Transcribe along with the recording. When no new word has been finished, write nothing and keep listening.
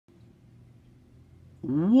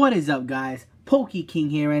What is up, guys? Pokeking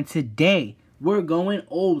here, and today we're going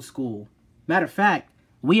old school. Matter of fact,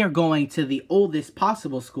 we are going to the oldest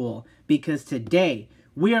possible school because today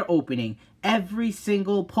we are opening every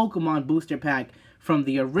single Pokemon booster pack from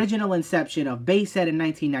the original inception of base set in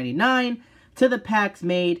 1999 to the packs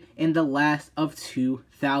made in the last of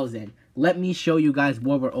 2000. Let me show you guys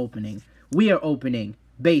what we're opening. We are opening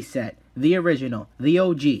base set, the original, the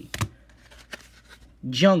OG,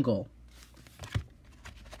 Jungle,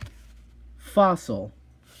 Fossil,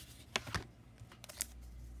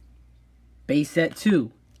 base set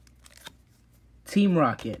 2, Team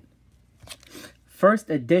Rocket, first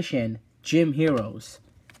edition Gym Heroes,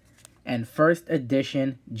 and first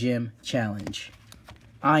edition Gym Challenge.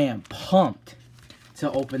 I am pumped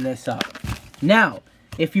to open this up. Now,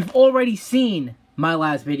 if you've already seen my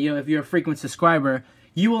last video, if you're a frequent subscriber,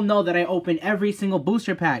 you will know that I opened every single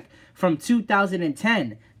booster pack from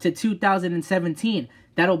 2010 to 2017.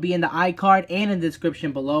 That'll be in the iCard and in the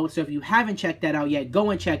description below. So if you haven't checked that out yet, go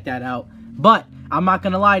and check that out. But I'm not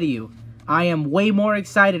going to lie to you. I am way more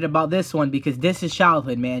excited about this one because this is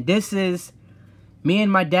childhood, man. This is me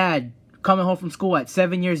and my dad coming home from school at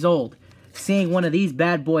 7 years old, seeing one of these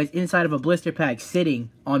bad boys inside of a blister pack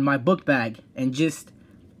sitting on my book bag, and just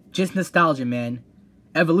nostalgia, man.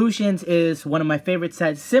 Evolutions is one of my favorite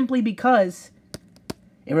sets simply because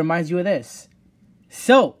it reminds you of this.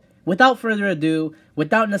 So, without further ado,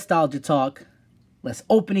 without nostalgia talk, let's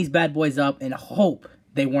open these bad boys up and hope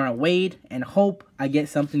they weren't weighed and hope I get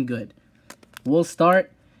something good. We'll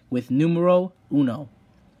start with numero uno,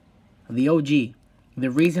 the OG,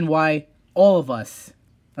 the reason why all of us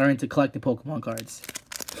are into collecting Pokemon cards.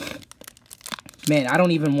 Man, I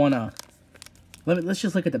don't even want to... Let's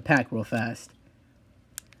just look at the pack real fast.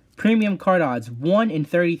 Premium card odds, 1 in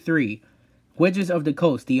 33. Wizards of the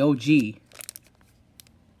Coast, the OG.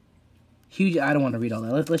 Huge, I don't want to read all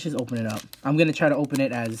that. Let's just open it up. I'm going to try to open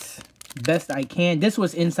it as best I can. This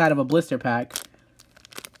was inside of a blister pack.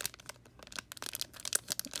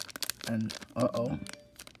 And, uh-oh.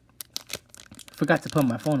 Forgot to put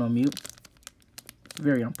my phone on mute.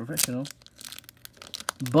 Very unprofessional.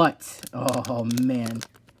 But, oh man.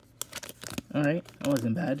 Alright, that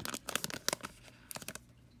wasn't bad.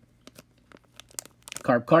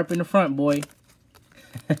 Carp in the front, boy.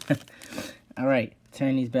 Alright,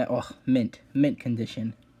 turn these back. Oh, mint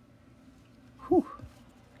condition. Whew.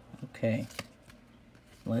 Okay.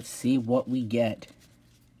 Let's see what we get.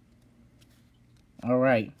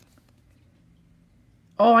 Alright.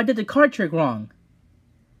 Oh, I did the card trick wrong.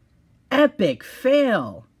 Epic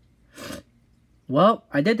fail. Well,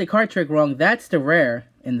 I did the card trick wrong. That's the rare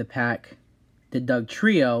in the pack. The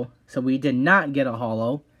Dugtrio. So we did not get a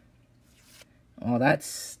holo. Oh,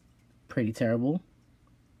 that's pretty terrible.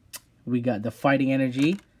 We got the Fighting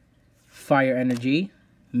Energy, Fire Energy,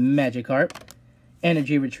 Magikarp,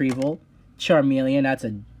 Energy Retrieval, Charmeleon. That's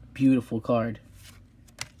a beautiful card.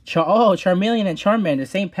 Charmeleon and Charmander,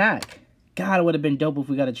 same pack. God, it would have been dope if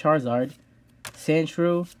we got a Charizard.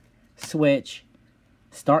 Sandshrew, Switch.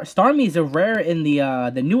 Starmie is a rare in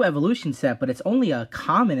the new evolution set, but it's only a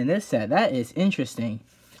common in this set. That is interesting.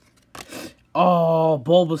 Oh,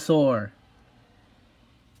 Bulbasaur.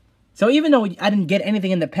 So even though I didn't get anything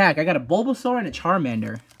in the pack, I got a Bulbasaur and a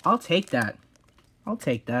Charmander. I'll take that. I'll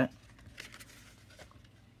take that.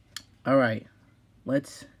 Alright.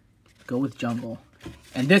 Let's go with Jungle.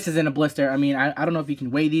 And this is in a blister. I mean, I don't know if you can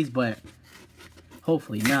weigh these, but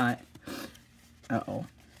hopefully not. Uh-oh.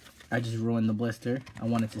 I just ruined the blister. I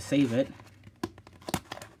wanted to save it.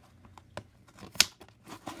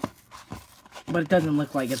 But it doesn't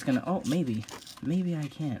look like it's gonna... Oh, maybe. Maybe I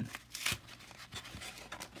can.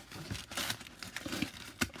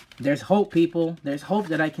 There's hope, people. There's hope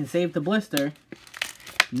that I can save the blister.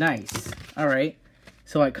 Nice. Alright.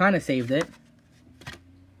 So I kind of saved it.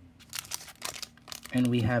 And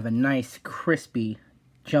we have a nice, crispy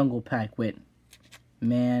jungle pack with,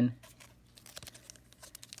 man.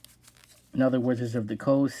 Another Wizards of the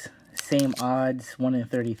Coast. Same odds. 1 in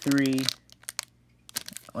 33.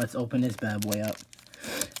 Let's open this bad boy up.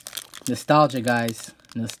 Nostalgia, guys.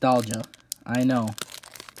 Nostalgia. I know.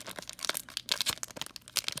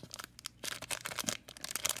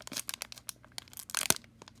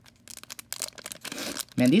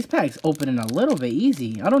 Man, these packs opening a little bit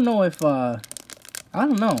easy. I don't know if, I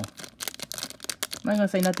don't know. I'm not gonna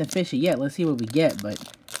say nothing fishy yet. Let's see what we get, but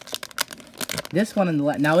this one in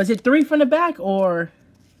the now, is it 3 from the back or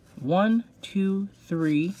 1, 2,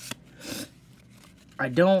 3? I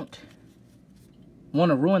don't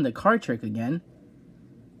want to ruin the card trick again.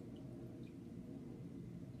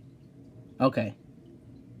 Okay.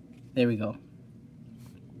 There we go.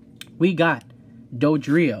 We got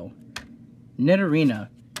Dodrio, Nidorina,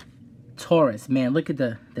 Taurus. Man, look at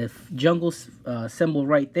the jungle symbol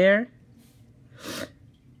right there.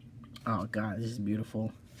 Oh, God, this is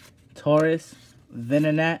beautiful. Taurus,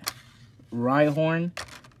 Venonat, Rhyhorn,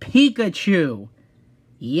 Pikachu.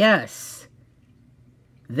 Yes.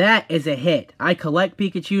 That is a hit. I collect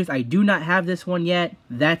Pikachus. I do not have this one yet.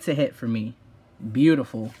 That's a hit for me.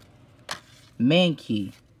 Beautiful.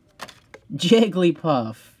 Mankey,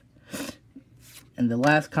 Jigglypuff. And the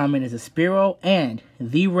last comment is a Spearow. And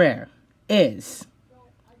the rare is...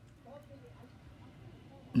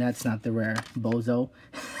 That's not the rare, bozo.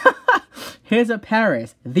 Here's a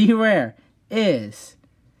Paris. The rare is...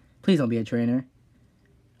 Please don't be a trainer.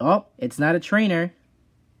 Oh, it's not a trainer.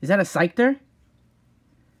 Is that a Scyther?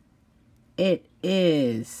 It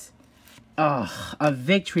is... Oh, a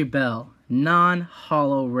Victory Bell.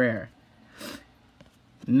 Non-holo rare.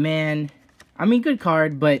 Man, I mean, good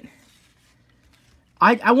card, but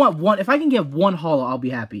I want one. If I can get one holo, I'll be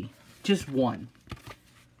happy. Just one.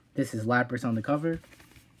 This is Lapras on the cover.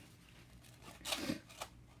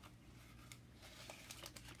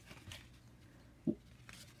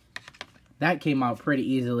 That came out pretty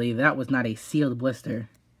easily. That was not a sealed blister.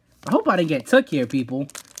 I hope I didn't get took here, people.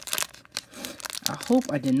 I hope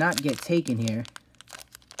I did not get taken here.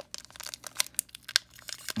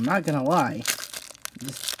 I'm not gonna lie.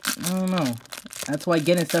 Just, I don't know. That's why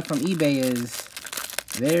getting stuff from eBay is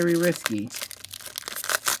very risky.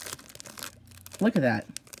 Look at that.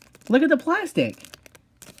 Look at the plastic.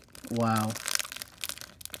 Wow.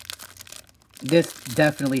 This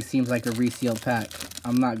definitely seems like a resealed pack.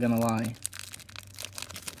 I'm not gonna lie.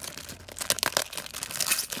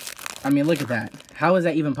 I mean, look at that. How is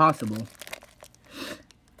that even possible?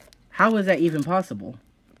 How is that even possible?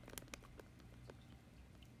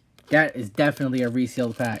 That is definitely a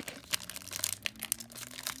resealed pack.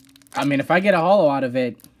 I mean, if I get a holo out of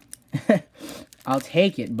it, I'll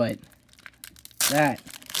take it, but that...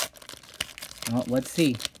 Well, let's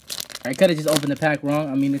see. I could have just opened the pack wrong.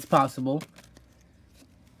 I mean, it's possible.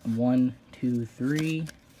 1, 2, 3.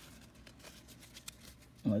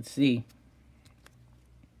 Let's see.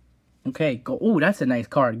 Okay, oh, that's a nice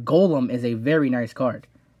card. Golem is a very nice card.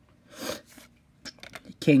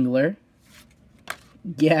 Kingler.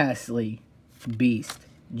 Ghastly, Beast,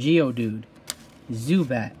 Geodude,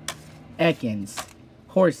 Zubat, Ekans,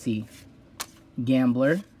 Horsey,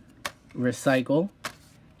 Gambler, Recycle,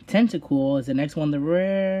 Tentacool is the next one, the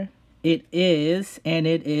rare. It is, and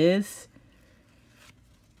it is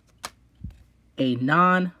a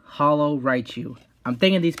non-holo Raichu. I'm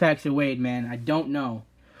thinking these packs are weighed, man. I don't know.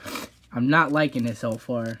 I'm not liking it so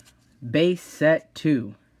far. Base set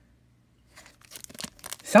 2.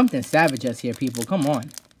 Something savage us here, people. Come on.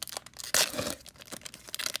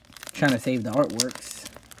 Trying to save the artworks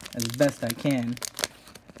as best I can.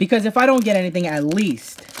 Because if I don't get anything, at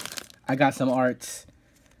least I got some arts.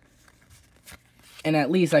 And at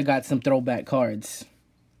least I got some throwback cards.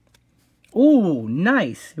 Ooh,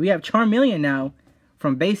 nice. We have Charmeleon now.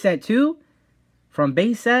 From base set 2. From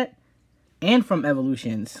base set. And from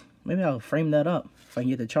evolutions. Maybe I'll frame that up. If I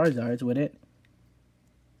can get the Charizards with it.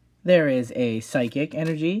 There is a Psychic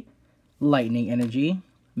Energy, Lightning Energy,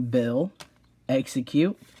 Bill,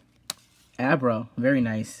 Execute, Abra. Very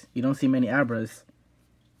nice. You don't see many Abras.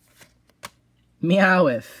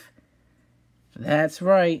 Meowth. That's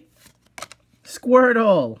right.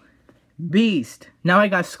 Squirtle. Beast. Now I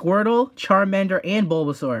got Squirtle, Charmander, and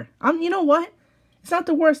Bulbasaur. You know what? It's not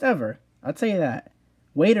the worst ever. I'll tell you that.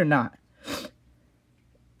 Wait or not.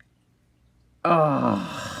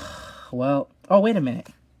 Oh, well. Oh, wait a minute.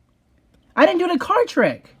 I didn't do the card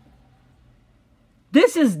trick.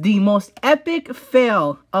 This is the most epic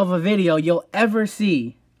fail of a video you'll ever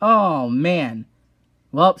see. Oh, man.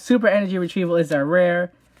 Well, Super Energy Retrieval is our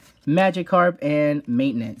rare. Magikarp and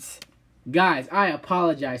Maintenance. Guys, I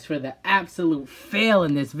apologize for the absolute fail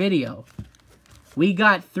in this video. We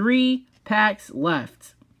got 3 packs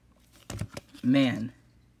left. Man.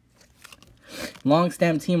 Long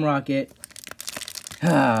Stem Team Rocket.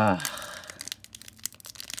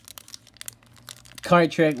 Card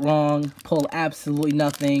trick wrong. Pull absolutely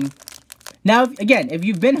nothing. Now, again, if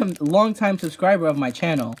you've been a long-time subscriber of my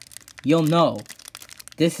channel, you'll know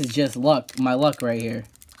this is just luck. My luck right here.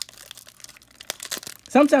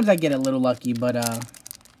 Sometimes I get a little lucky, but I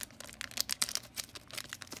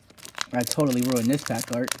totally ruined this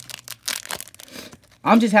pack art.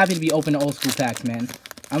 I'm just happy to be open to old school packs, man.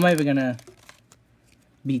 I'm not even gonna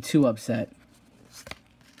be too upset.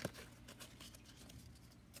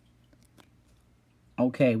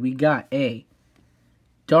 Okay, we got a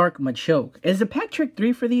Dark Machoke. Is the pack trick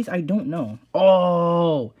 3 for these? I don't know.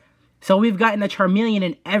 Oh, So we've gotten a Charmeleon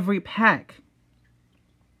in every pack.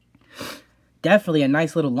 Definitely a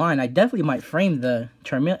nice little line. I definitely might frame the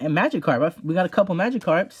Charmeleon and Magikarp. We got a couple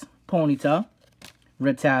Magikarps. Ponyta,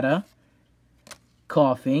 Rattata,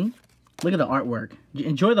 Coughing. Look at the artwork.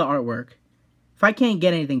 Enjoy the artwork. If I can't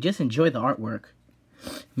get anything, just enjoy the artwork.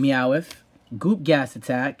 Meowth, Goop Gas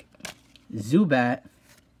Attack, Zubat,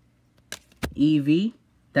 Eevee.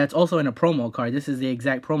 That's also in a promo card. This is the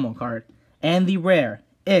exact promo card. And the rare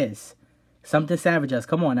is something Savage Us.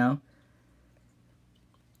 Come on now.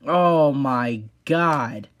 Oh my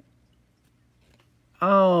god.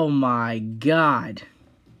 Oh my god.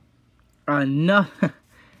 Enough.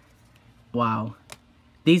 Wow.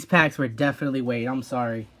 These packs were definitely weight. I'm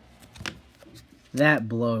sorry. That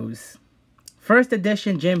blows. First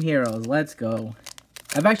edition Gym Heroes. Let's go.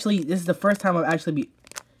 This is the first time I've actually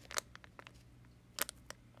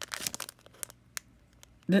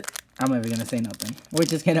I'm never gonna say nothing. We're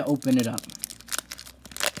just gonna open it up.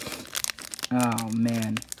 Oh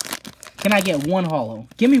man. Can I get one holo?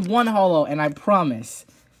 Give me one holo and I promise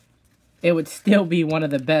it would still be one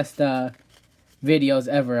of the best videos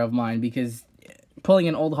ever of mine, because pulling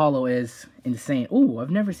an old holo is insane. Ooh,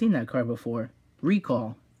 I've never seen that card before.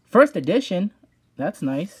 Recall. First edition. That's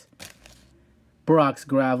nice. Brock's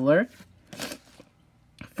Graveler.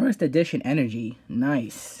 First edition Energy.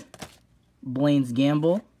 Nice. Blaine's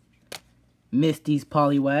Gamble. Misty's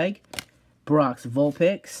Poliwag. Brock's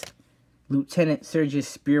Vulpix. Lieutenant Surge's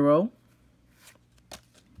Spearow.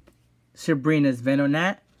 Sabrina's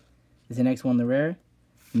Venonat. Is the next one the rare?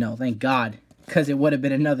 No, thank God. Because it would have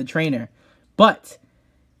been another trainer. But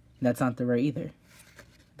that's not the rare either.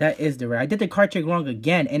 That is the rare. I did the card trick wrong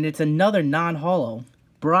again, and it's another non-holo.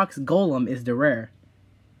 Brock's Golem is the rare.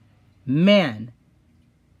 Man,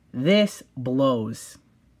 this blows.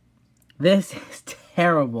 This is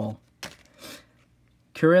terrible.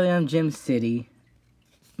 Kirlian Gym City.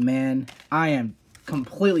 Man, I am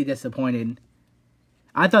completely disappointed.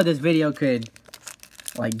 I thought this video could,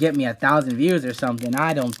 like, get me 1,000 views or something.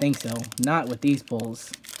 I don't think so. Not with these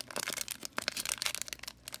pulls.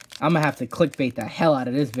 I'm gonna have to clickbait the hell out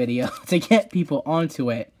of this video to get people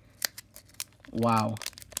onto it. Wow.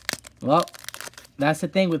 Well, that's the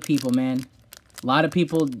thing with people, man. A lot of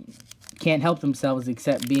people can't help themselves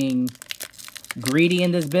except being greedy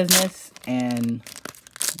in this business, and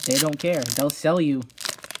they don't care. They'll sell you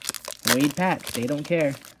weight packs. They don't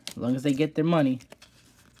care as long as they get their money.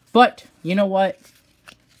 But you know what?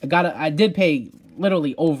 I did pay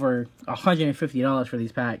literally over $150 for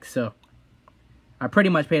these packs, so I pretty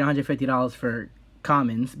much paid $150 for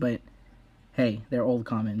commons, but hey, they're old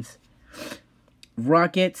commons.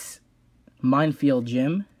 Rockets, Minefield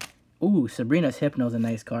Gym. Ooh, Sabrina's Hypno's a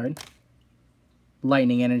nice card.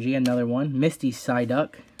 Lightning Energy, another one. Misty's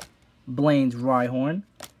Psyduck. Blaine's Rhyhorn.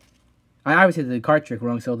 I obviously did the card trick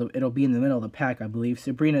wrong, so it'll be in the middle of the pack, I believe.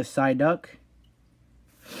 Sabrina's Psyduck.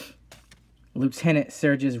 Lieutenant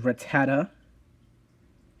Surge's Rattata.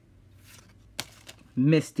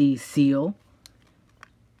 Misty Seal.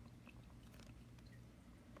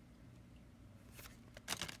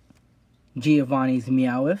 Giovanni's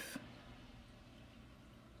Meowth.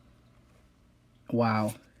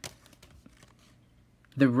 Wow.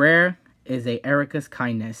 The rare is a Erica's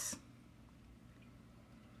Kindness.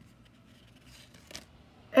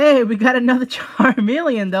 Hey, we got another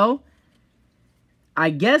Charmeleon, though. I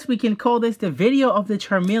guess we can call this the video of the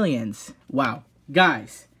Charmeleons. Wow.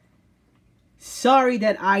 Guys. Sorry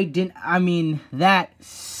that that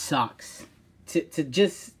sucks. To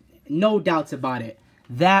just, no doubts about it.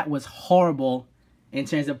 That was horrible in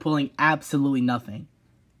terms of pulling absolutely nothing.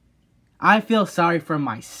 I feel sorry for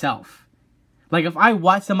myself. Like, if I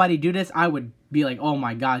watched somebody do this, I would be like, oh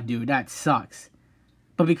my god, dude, that sucks.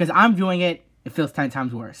 But because I'm doing it, it feels 10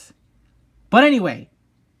 times worse. But anyway,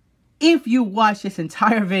 if you watch this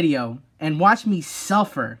entire video and watch me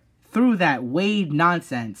suffer through that Wade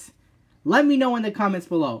nonsense, let me know in the comments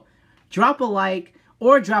below. Drop a like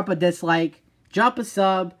or drop a dislike. Drop a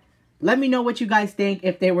sub. Let me know what you guys think.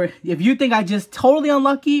 If you think I just totally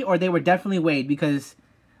unlucky or they were definitely Wade, because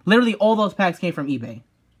literally all those packs came from eBay.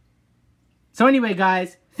 So anyway,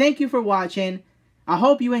 guys, thank you for watching. I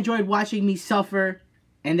hope you enjoyed watching me suffer,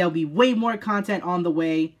 and there'll be way more content on the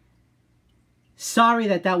way. Sorry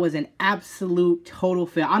that was an absolute total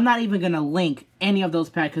fail. I'm not even going to link any of those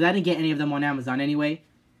packs because I didn't get any of them on Amazon anyway.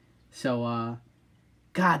 So,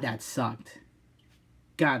 God, that sucked.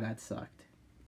 God, that sucked.